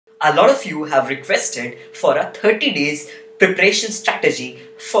a lot of you have requested for a 30 days preparation strategy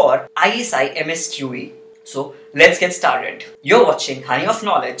for ISI MSQE. So let's get started. You're watching Honey of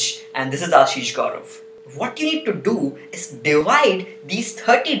Knowledge and this is Ashish Gourav. What you need to do is divide these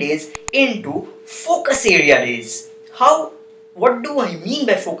 30 days into focus area days. What do I mean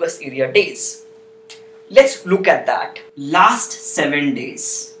by focus area days? Let's look at that. Last 7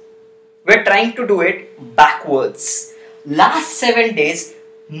 days. We're trying to do it backwards. Last 7 days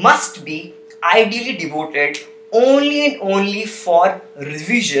must be ideally devoted only and only for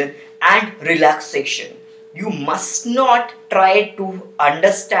revision and relaxation. You must not try to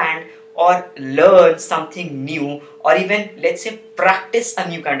understand or learn something new, or even, let's say, practice a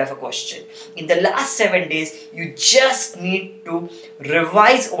new kind of a question. In the last 7 days, you just need to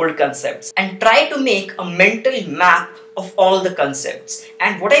revise old concepts and try to make a mental map of all the concepts.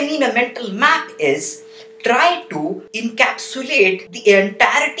 And what I mean a mental map is, try to encapsulate the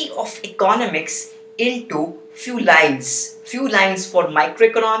entirety of economics into few lines for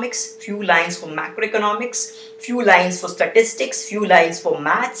microeconomics, few lines for macroeconomics, few lines for statistics, few lines for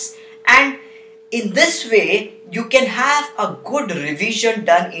maths. And in this way, you can have a good revision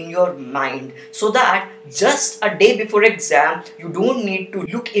done in your mind, so that just a day before exam, you don't need to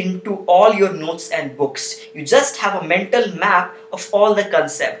look into all your notes and books. You just have a mental map of all the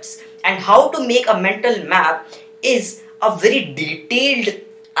concepts. And how to make a mental map is a very detailed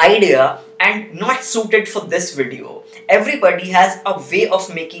idea and not suited for this video. Everybody has a way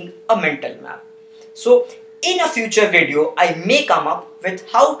of making a mental map. So in a future video, I may come up with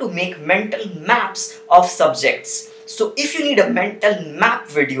how to make mental maps of subjects. So if you need a mental map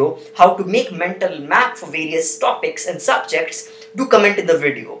video, how to make mental map for various topics and subjects, do comment in the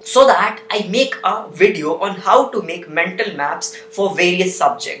video so that I make a video on how to make mental maps for various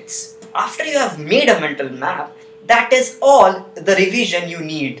subjects. After you have made a mental map, that is all the revision you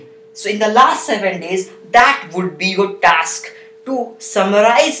need. So in the last 7 days, that would be your task, to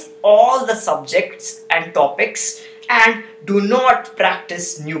summarize all the subjects and topics and do not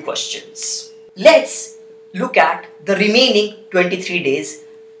practice new questions. Let's look at the remaining 23 days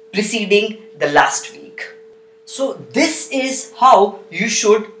preceding the last week. So this is how you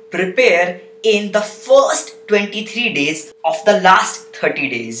should prepare in the first 23 days of the last 30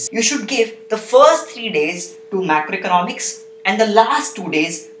 days. You should give the first 3 days to macroeconomics and the last 2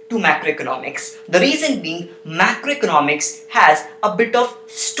 days to macroeconomics. The reason being, macroeconomics has a bit of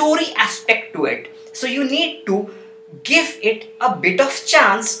story aspect to it. So you need to give it a bit of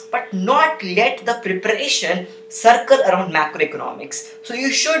chance, but not let the preparation circle around macroeconomics. So you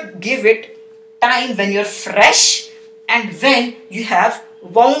should give it time when you're fresh and when you have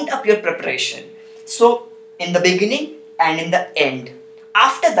wound up your preparation. So in the beginning and in the end.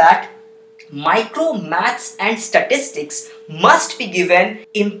 After that, micro, maths and statistics must be given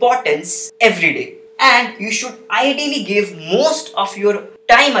importance every day. And you should ideally give most of your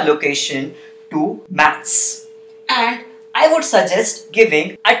time allocation to maths. And I would suggest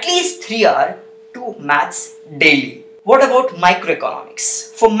giving at least 3 hours to maths daily. What about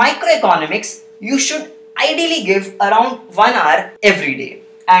microeconomics? For microeconomics, you should ideally give around 1 hour every day.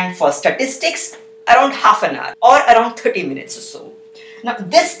 And for statistics, around half an hour or around 30 minutes or so. Now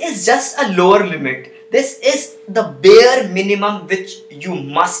this is just a lower limit. This is the bare minimum which you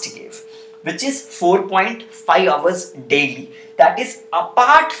must give, which is 4.5 hours daily. That is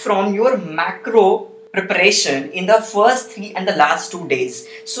apart from your macro preparation in the first 3 and the last 2 days.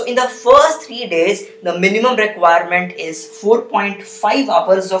 So in the first 3 days, the minimum requirement is 4.5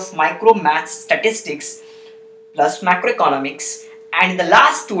 hours of micro, maths, statistics plus macroeconomics, and in the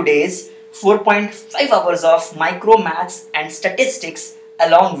last 2 days 4.5 hours of micro, maths and statistics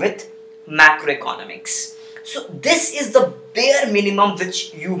along with macroeconomics. So this is the bare minimum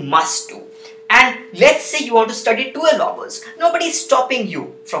which you must do. And let's say you want to study 12 hours. Nobody is stopping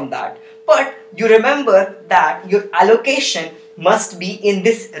you from that. But you remember that your allocation must be in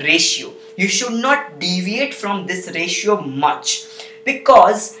this ratio. You should not deviate from this ratio much,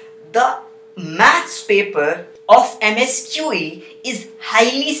 because the maths paper of MSQE is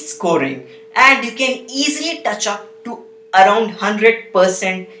highly scoring and you can easily touch up to around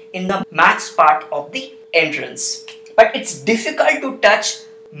 100% in the maths part of the entrance. But it's difficult to touch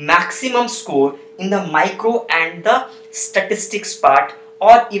maximum score in the micro and the statistics part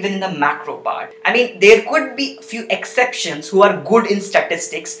or even in the macro part. I mean, there could be a few exceptions who are good in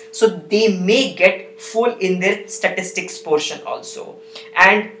statistics, so they may get full in their statistics portion also.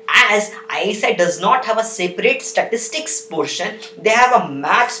 And as ISI does not have a separate statistics portion, they have a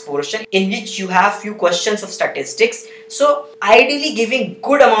maths portion in which you have few questions of statistics. So ideally giving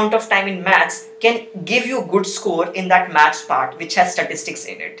good amount of time in maths can give you good score in that maths part which has statistics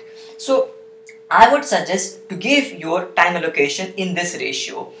in it. So I would suggest to give your time allocation in this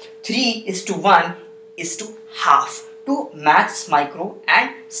ratio. 3:1:half to maths, micro and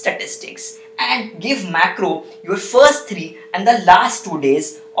statistics. And give macro your first 3 and the last 2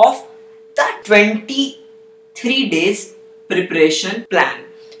 days of the 23 days preparation plan.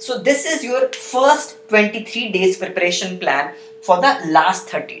 So this is your first 23 days preparation plan for the last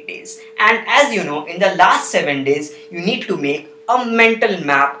 30 days. And as you know, in the last 7 days, you need to make a mental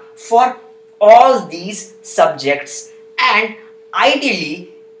map for all these subjects, and ideally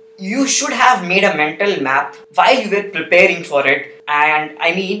you should have made a mental map while you were preparing for it. And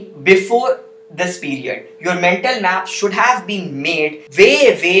I mean, before this period, your mental map should have been made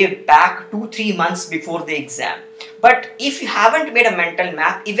way back 2-3 months before the exam. But if you haven't made a mental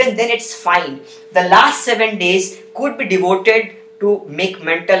map, even then it's fine. The last 7 days could be devoted to make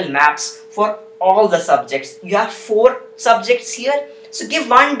mental maps for all the subjects. You have 4 subjects here, so give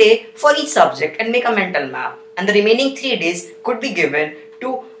 1 day for each subject and make a mental map, and the remaining 3 days could be given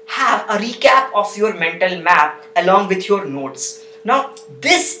to have a recap of your mental map along with your notes. Now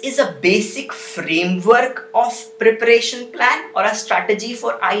this is a basic framework of preparation plan or a strategy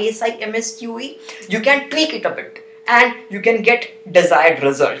for ISI MSQE. You can tweak it a bit and you can get desired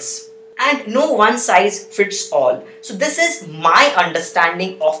results. And no one size fits all. So this is my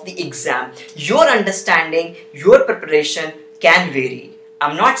understanding of the exam. Your understanding, your preparation can vary.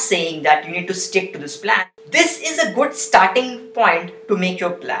 I'm not saying that you need to stick to this plan. This is a good starting point to make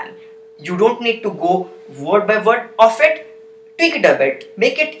your plan. You don't need to go word by word of it. Tweak it a bit,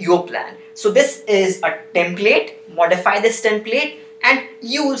 make it your plan. So this is a template. Modify this template and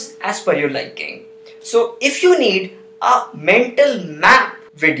use as per your liking. So if you need a mental map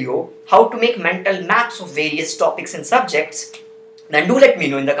video, how to make mental maps of various topics and subjects, then do let me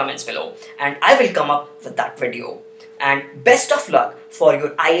know in the comments below and I will come up with that video. And best of luck for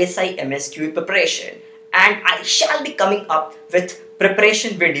your ISI MSQE preparation. And I shall be coming up with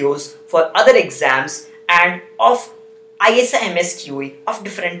preparation videos for other exams and of ISI MSQE of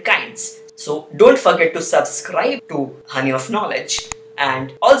different kinds. So don't forget to subscribe to Honey of Knowledge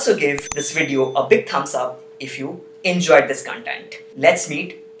and also give this video a big thumbs up if you enjoyed this content. Let's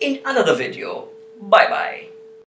meet in another video. Bye bye.